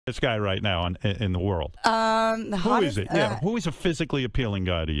This guy right now in the world. The Who hottest, is it? Yeah, who is a physically appealing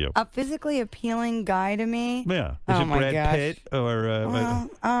guy to you? A physically appealing guy to me? Yeah. Is Oh it my Brad gosh. Pitt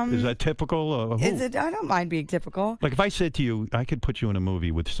or is that typical? Or who? Is it? I don't mind being typical. Like if I said to you, I could put you in a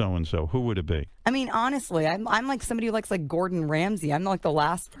movie with so and so, who would it be? I mean, honestly, I'm like somebody who likes like Gordon Ramsay. I'm like the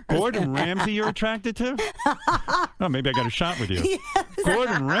last person. Gordon Ramsay you're attracted to? Oh, maybe I got a shot with you. Yes.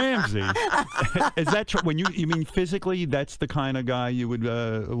 Gordon Ramsay. Is that true? When you mean physically, that's the kind of guy you would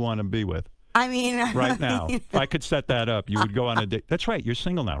want to be with? I mean, right now. If I could set that up, you would go on a date. That's right. You're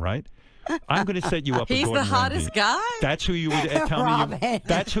single now, right? I'm going to set you up with Gordon Ramsay. He's the hottest guy? That's who you would tell me.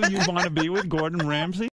 That's who you want to be with, Gordon Ramsay?